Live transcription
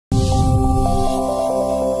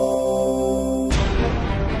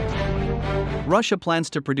Russia plans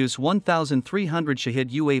to produce 1,300 Shahed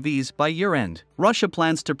UAVs by year-end. Russia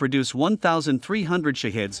plans to produce 1,300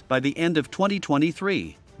 Shaheds by the end of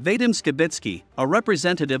 2023. Vadim Skibitsky, a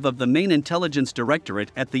representative of the main intelligence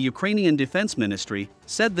directorate at the Ukrainian Defense Ministry,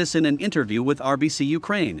 said this in an interview with RBC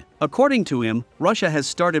Ukraine. According to him, Russia has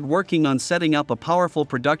started working on setting up a powerful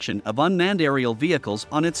production of unmanned aerial vehicles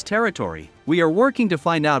on its territory. We are working to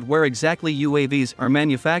find out where exactly UAVs are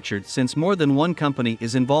manufactured, since more than one company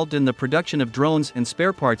is involved in the production of drones and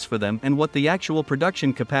spare parts for them, and what the actual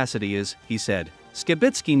production capacity is, he said.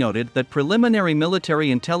 Skibitsky noted that preliminary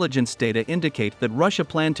military intelligence data indicate that Russia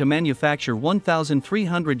planned to manufacture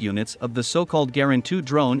 1,300 units of the so-called Garan 2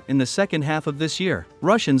 drone in the second half of this year.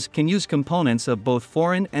 Russians can use components of both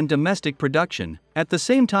foreign and domestic production. At the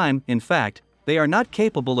same time, in fact, they are not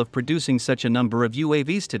capable of producing such a number of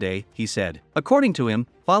UAVs today, he said. According to him,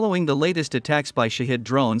 following the latest attacks by Shahed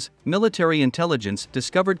drones, military intelligence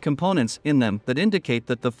discovered components in them that indicate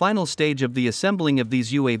that the final stage of the assembling of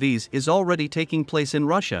these UAVs is already taking place in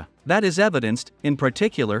Russia. That is evidenced, in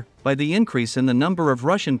particular, by the increase in the number of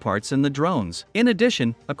Russian parts in the drones. In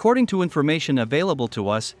addition, according to information available to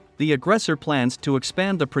us, the aggressor plans to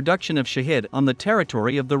expand the production of Shahed on the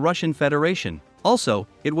territory of the Russian Federation. Also,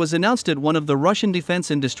 it was announced at one of the Russian defense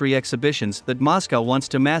industry exhibitions that Moscow wants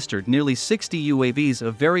to master nearly 60 UAVs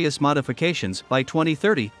of various modifications by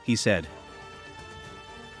 2030, he said.